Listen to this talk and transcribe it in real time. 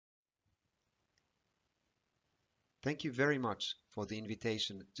Thank you very much for the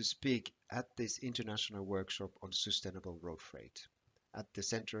invitation to speak at this international workshop on sustainable road freight at the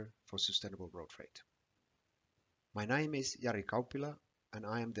Center for Sustainable Road Freight. My name is Kauppila, and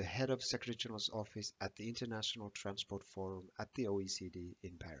I am the head of Secretary General's office at the International Transport Forum at the OECD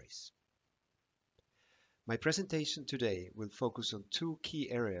in Paris. My presentation today will focus on two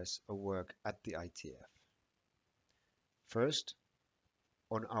key areas of work at the ITF. First,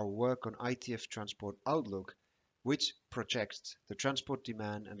 on our work on ITF Transport Outlook, which projects the transport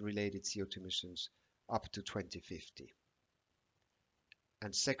demand and related CO2 emissions up to 2050.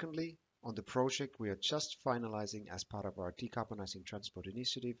 And secondly, on the project we are just finalizing as part of our Decarbonising Transport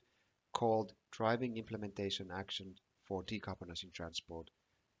initiative called Driving Implementation Action for Decarbonizing Transport,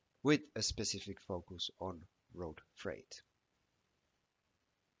 with a specific focus on road freight.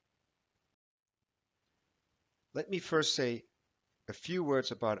 Let me first say a few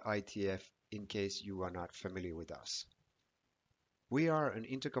words about ITF in case you are not familiar with us. We are an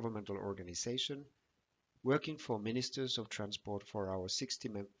intergovernmental organization working for ministers of transport for our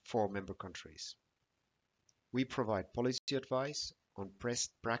 64 member countries. We provide policy advice on best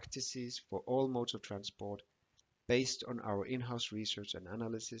practices for all modes of transport based on our in-house research and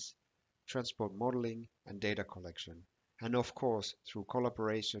analysis, transport modeling and data collection, and of course through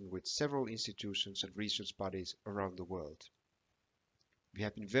collaboration with several institutions and research bodies around the world. We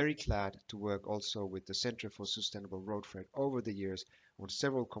have been very glad to work also with the Center for Sustainable Road Freight over the years on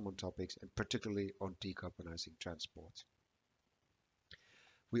several common topics and particularly on decarbonizing transport.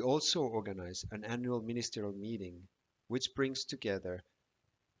 We also organize an annual ministerial meeting which brings together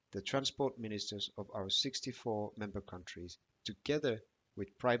the transport ministers of our 64 member countries together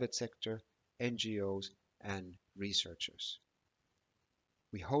with private sector, NGOs and researchers.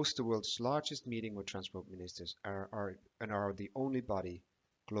 We host the world's largest meeting with transport ministers and are the only body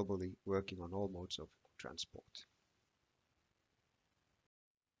globally working on all modes of transport.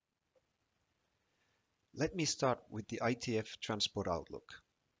 Let me start with the ITF Transport Outlook.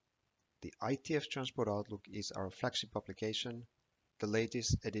 The ITF Transport Outlook is our flagship publication. The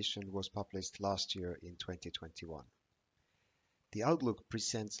latest edition was published last year in 2021. The Outlook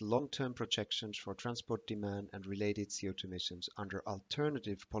presents long-term projections for transport demand and related CO2 emissions under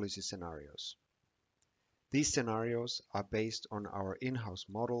alternative policy scenarios. These scenarios are based on our in-house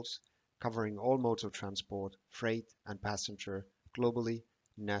models covering all modes of transport, freight and passenger globally,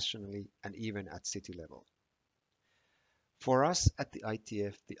 nationally and even at city level. For us at the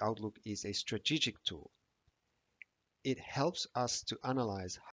ITF, the Outlook is a strategic tool. It helps us to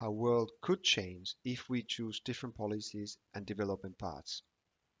analyze how the world could change if we choose different policies and development paths.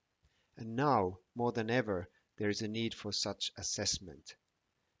 And now, more than ever, there is a need for such assessment.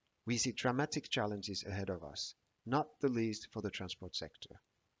 We see dramatic challenges ahead of us, not the least for the transport sector.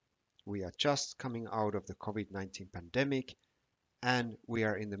 We are just coming out of the COVID-19 pandemic, and we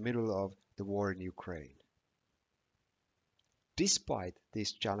are in the middle of the war in Ukraine. Despite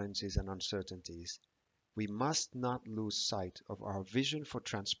these challenges and uncertainties, we must not lose sight of our vision for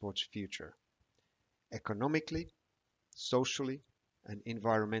transport's future: economically, socially, and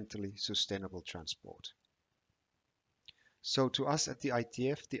environmentally sustainable transport. So to us at the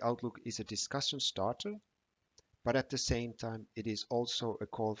ITF, the Outlook is a discussion starter, but at the same time, it is also a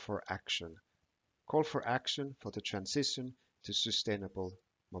call for action for the transition to sustainable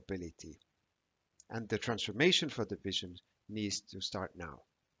mobility. And the transformation for the vision needs to start now.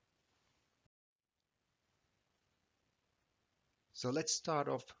 So let's start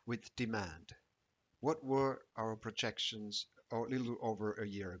off with demand. What were our projections a little over a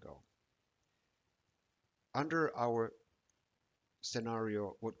year ago? Under our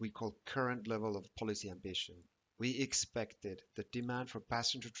scenario, what we call current level of policy ambition, we expected the demand for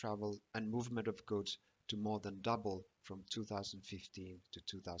passenger travel and movement of goods to more than double from 2015 to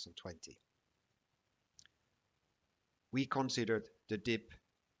 2020. We considered the dip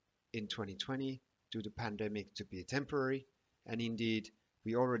in 2020 due to the pandemic to be temporary, and indeed,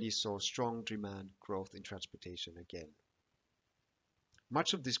 we already saw strong demand growth in transportation again.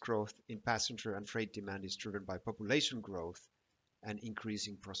 Much of this growth in passenger and freight demand is driven by population growth and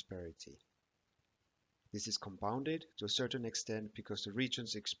increasing prosperity. This is compounded to a certain extent because the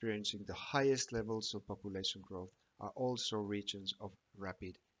regions experiencing the highest levels of population growth are also regions of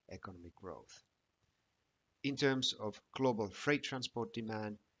rapid economic growth. In terms of global freight transport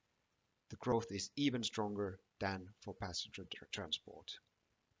demand, the growth is even stronger than for passenger transport.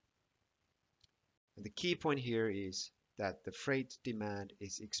 And the key point here is that the freight demand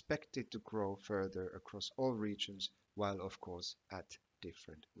is expected to grow further across all regions, while of course at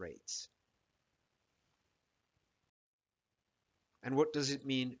different rates. And what does it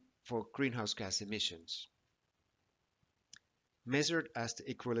mean for greenhouse gas emissions? Measured as the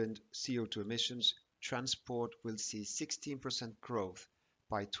equivalent CO2 emissions, transport will see 16% growth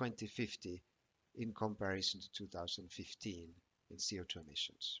by 2050 in comparison to 2015 in CO2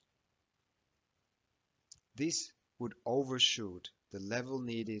 emissions. This would overshoot the level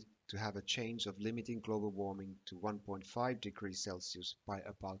needed to have a change of limiting global warming to 1.5 degrees Celsius by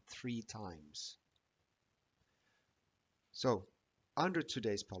about 3 times. So, under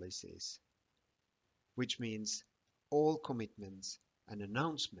today's policies, which means all commitments and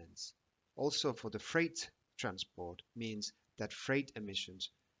announcements, also for the freight transport, means that freight emissions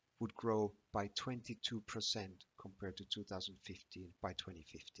would grow by 22% compared to 2015 by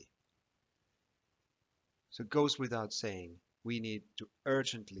 2050. So it goes without saying, we need to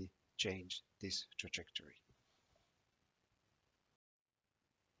urgently change this trajectory.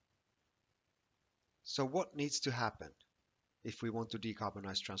 So what needs to happen if we want to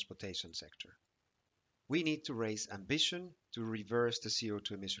decarbonize transportation sector? We need to raise ambition to reverse the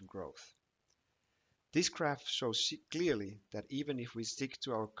CO2 emission growth. This graph shows clearly that even if we stick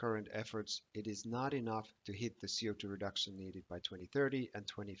to our current efforts, it is not enough to hit the CO2 reduction needed by 2030 and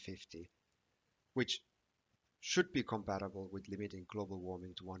 2050, which should be compatible with limiting global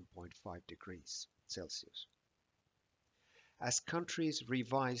warming to 1.5 degrees Celsius. As countries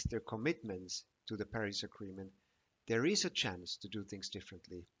revise their commitments to the Paris Agreement, there is a chance to do things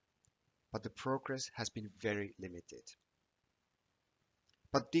differently, but the progress has been very limited.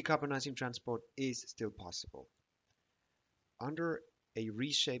 But decarbonizing transport is still possible. Under a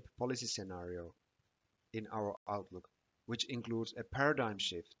reshaped policy scenario in our outlook, which includes a paradigm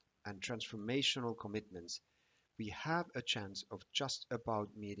shift and transformational commitments, we have a chance of just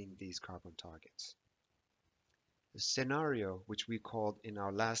about meeting these carbon targets. The scenario, which we called in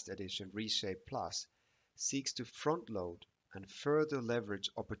our last edition Reshape Plus, seeks to front-load and further leverage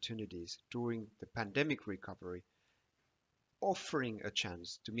opportunities during the pandemic recovery, offering a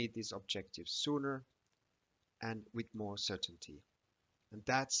chance to meet these objectives sooner and with more certainty. And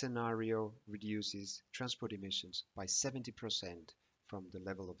that scenario reduces transport emissions by 70% from the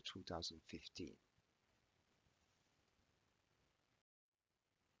level of 2015.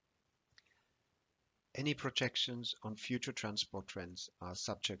 Any projections on future transport trends are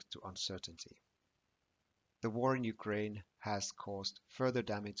subject to uncertainty. The war in Ukraine has caused further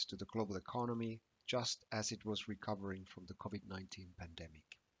damage to the global economy, just as it was recovering from the COVID-19 pandemic.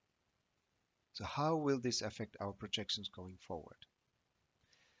 So how will this affect our projections going forward?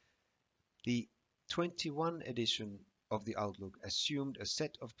 The 21 edition of the Outlook assumed a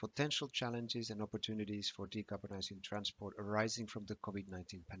set of potential challenges and opportunities for decarbonizing transport arising from the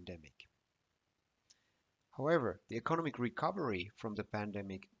COVID-19 pandemic. However, the economic recovery from the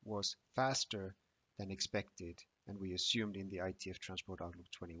pandemic was faster than expected, and we assumed in the ITF Transport Outlook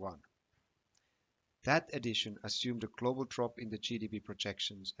 21. That edition assumed a global drop in the GDP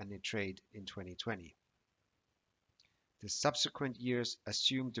projections and in trade in 2020. The subsequent years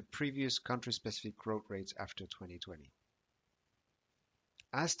assumed the previous country-specific growth rates after 2020.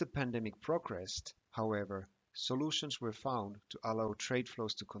 As the pandemic progressed, however, solutions were found to allow trade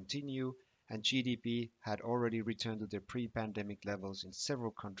flows to continue, and GDP had already returned to their pre-pandemic levels in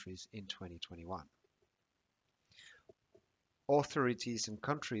several countries in 2021. Authorities and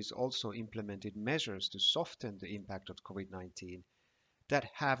countries also implemented measures to soften the impact of COVID-19 that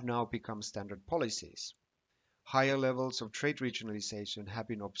have now become standard policies. Higher levels of trade regionalization have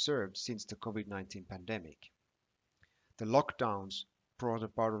been observed since the COVID-19 pandemic. The lockdowns brought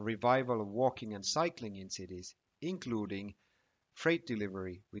about a revival of walking and cycling in cities, including freight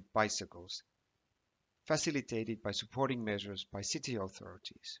delivery with bicycles, facilitated by supporting measures by city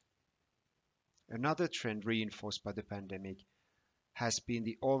authorities. Another trend reinforced by the pandemic has been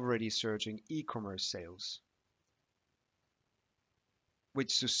the already surging e-commerce sales,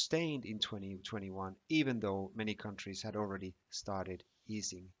 which sustained in 2021 even though many countries had already started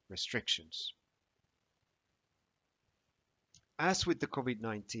easing restrictions. As with the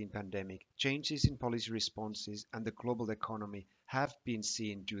COVID-19 pandemic, changes in policy responses and the global economy have been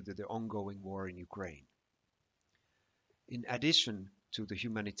seen due to the ongoing war in Ukraine. In addition to the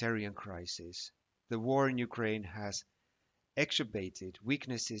humanitarian crisis, the war in Ukraine has exacerbated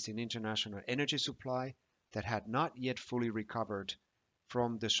weaknesses in international energy supply that had not yet fully recovered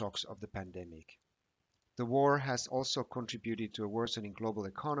from the shocks of the pandemic. The war has also contributed to a worsening global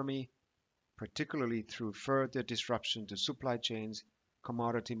economy, particularly through further disruption to supply chains,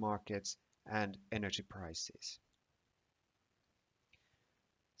 commodity markets, and energy prices.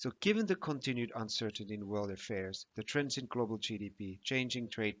 So given the continued uncertainty in world affairs, the trends in global GDP, changing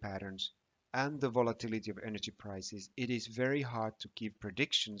trade patterns, and the volatility of energy prices, it is very hard to give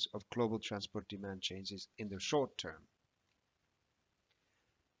predictions of global transport demand changes in the short term.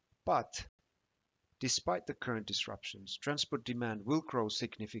 But despite the current disruptions, transport demand will grow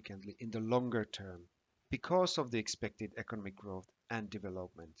significantly in the longer term because of the expected economic growth and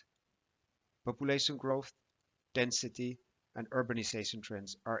development. Population growth, density, and urbanization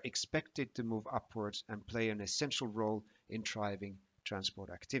trends are expected to move upwards and play an essential role in driving transport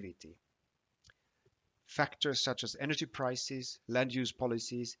activity. Factors such as energy prices, land use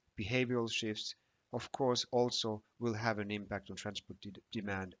policies, behavioral shifts, of course, also will have an impact on transport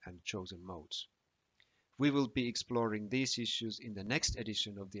demand and chosen modes. We will be exploring these issues in the next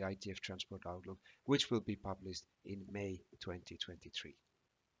edition of the ITF Transport Outlook, which will be published in May 2023.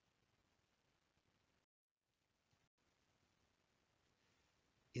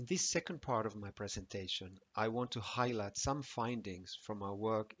 In this second part of my presentation, I want to highlight some findings from our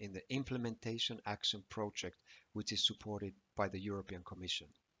work in the Implementation Action Project, which is supported by the European Commission.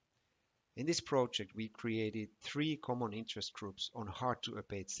 In this project, we created 3 common interest groups on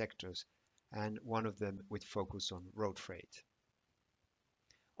hard-to-abate sectors, and one of them with focus on road freight.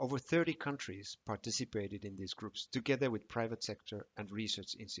 Over 30 countries participated in these groups, together with private sector and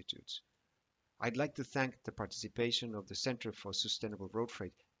research institutes. I'd like to thank the participation of the Center for Sustainable Road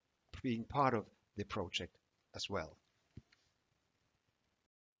Freight being part of the project as well.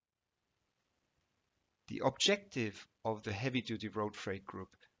 The objective of the heavy-duty road freight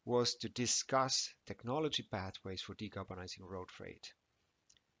group was to discuss technology pathways for decarbonizing road freight.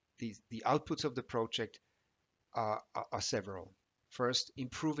 The outputs of the project are several. First,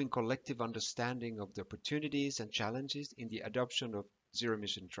 improving collective understanding of the opportunities and challenges in the adoption of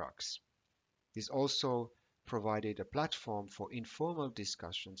zero-emission trucks. This also provided a platform for informal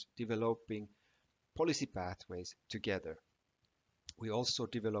discussions developing policy pathways together. We also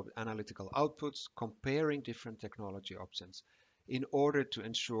developed analytical outputs comparing different technology options in order to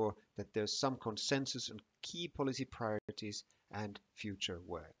ensure that there's some consensus on key policy priorities and future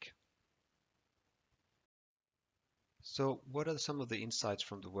work. So what are some of the insights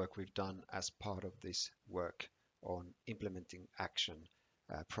from the work we've done as part of this work on implementing action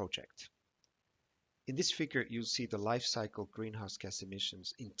project? In this figure, you'll see the life cycle greenhouse gas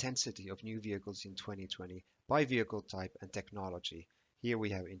emissions intensity of new vehicles in 2020 by vehicle type and technology. Here we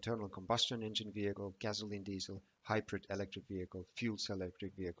have internal combustion engine vehicle, gasoline diesel, hybrid electric vehicle, fuel cell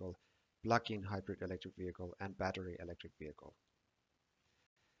electric vehicle, plug-in hybrid electric vehicle, and battery electric vehicle.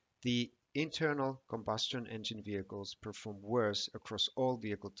 The internal combustion engine vehicles perform worse across all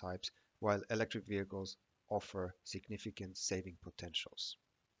vehicle types, while electric vehicles offer significant saving potentials.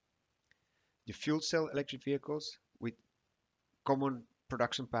 The fuel cell electric vehicles with common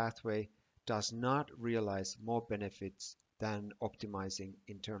production pathway does not realize more benefits than optimizing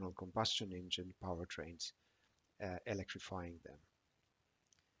internal combustion engine powertrains, electrifying them.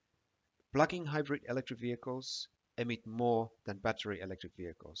 Plug-in hybrid electric vehicles emit more than battery electric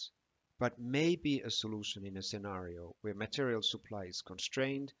vehicles, but may be a solution in a scenario where material supply is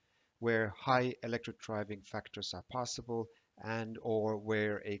constrained, where high electric driving factors are possible, and or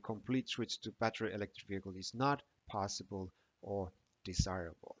where a complete switch to battery electric vehicle is not possible or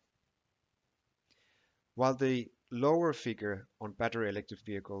desirable. While the lower figure on battery electric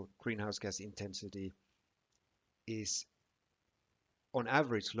vehicle greenhouse gas intensity is on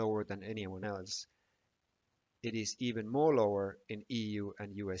average lower than anyone else, it is even more lower in EU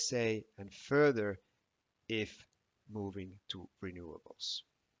and USA and further if moving to renewables.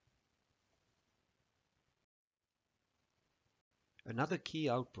 Another key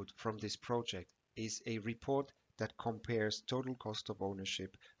output from this project is a report that compares total cost of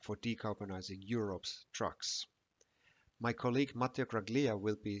ownership for decarbonizing Europe's trucks. My colleague Matteo Graglia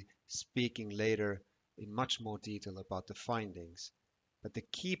will be speaking later in much more detail about the findings, but the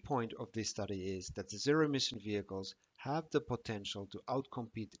key point of this study is that the zero-emission vehicles have the potential to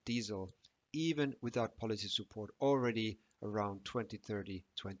outcompete diesel even without policy support already around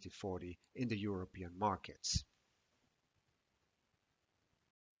 2030-2040 in the European markets.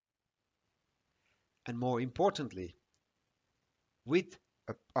 And more importantly, with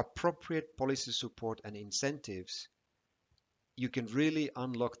appropriate policy support and incentives, you can really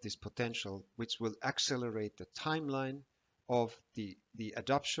unlock this potential, which will accelerate the timeline of the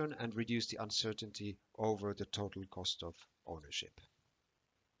adoption and reduce the uncertainty over the total cost of ownership.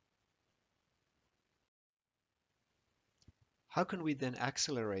 How can we then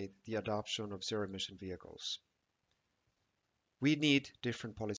accelerate the adoption of zero-emission vehicles? We need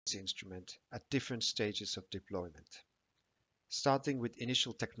different policy instruments at different stages of deployment, starting with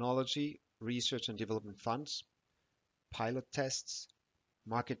initial technology, research and development funds, pilot tests,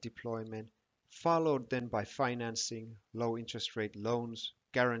 market deployment, followed then by financing, low interest rate loans,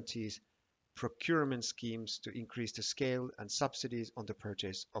 guarantees, procurement schemes to increase the scale and subsidies on the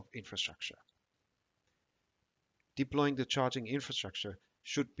purchase of infrastructure. Deploying the charging infrastructure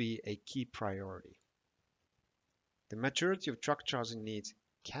should be a key priority. The majority of truck charging needs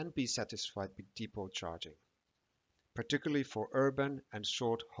can be satisfied with depot charging, particularly for urban and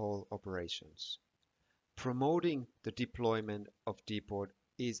short-haul operations. Promoting the deployment of depot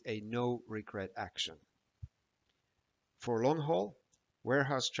is a no-regret action. For long haul,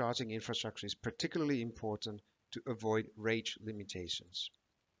 warehouse charging infrastructure is particularly important to avoid range limitations.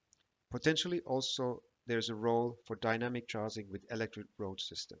 Potentially also there's a role for dynamic charging with electric road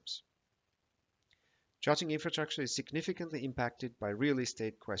systems. Charging infrastructure is significantly impacted by real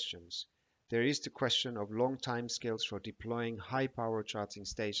estate questions. There is the question of long timescales for deploying high-power charging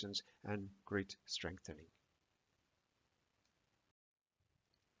stations and grid strengthening.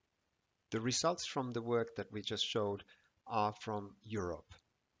 The results from the work that we just showed are from Europe.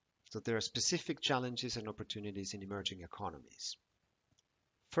 So there are specific challenges and opportunities in emerging economies.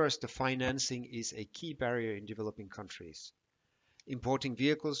 First, the financing is a key barrier in developing countries. Importing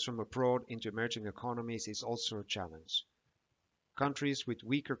vehicles from abroad into emerging economies is also a challenge. Countries with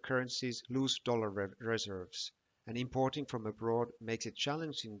weaker currencies lose dollar reserves, and importing from abroad makes it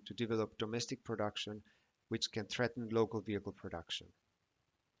challenging to develop domestic production, which can threaten local vehicle production.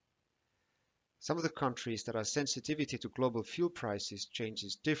 Some of the countries that are sensitivity to global fuel prices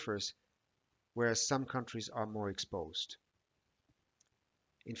changes differs, whereas some countries are more exposed.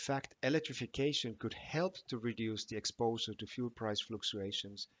 In fact, electrification could help to reduce the exposure to fuel price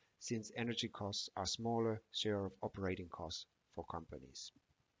fluctuations since energy costs are a smaller share of operating costs for companies.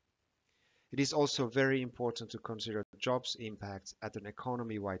 It is also very important to consider jobs impacts at an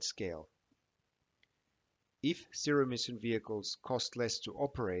economy-wide scale. If zero-emission vehicles cost less to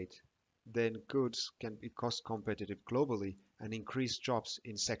operate, then goods can be cost competitive globally and increase jobs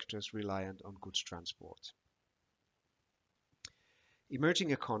in sectors reliant on goods transport.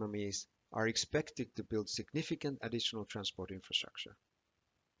 Emerging economies are expected to build significant additional transport infrastructure.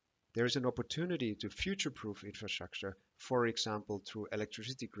 There is an opportunity to future-proof infrastructure, for example through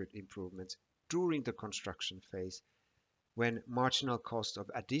electricity grid improvements during the construction phase, when marginal cost of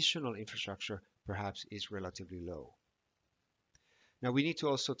additional infrastructure perhaps is relatively low. Now we need to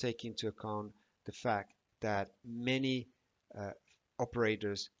also take into account the fact that many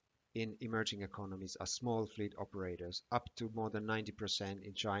operators in emerging economies are small fleet operators, up to more than 90%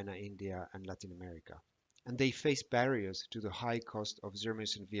 in China, India, and Latin America. And they face barriers to the high cost of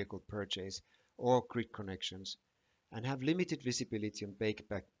zero-emission vehicle purchase or grid connections, and have limited visibility on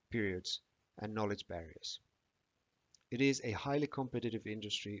payback periods and knowledge barriers. It is a highly competitive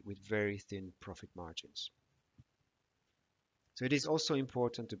industry with very thin profit margins. So it is also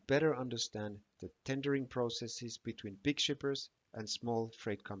important to better understand the tendering processes between big shippers and small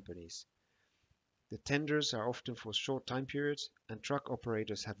freight companies. The tenders are often for short time periods, and truck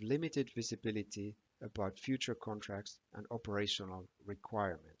operators have limited visibility about future contracts and operational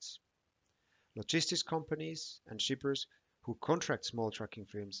requirements. Logistics companies and shippers who contract small trucking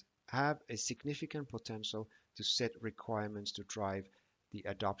firms have a significant potential to set requirements to drive the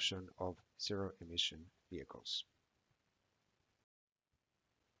adoption of zero-emission vehicles.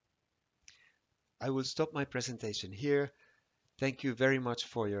 I will stop my presentation here. Thank you very much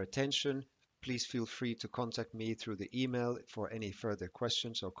for your attention. Please feel free to contact me through the email for any further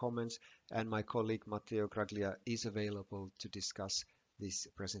questions or comments, and my colleague Matteo Graglia is available to discuss this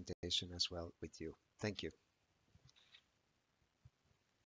presentation as well with you. Thank you.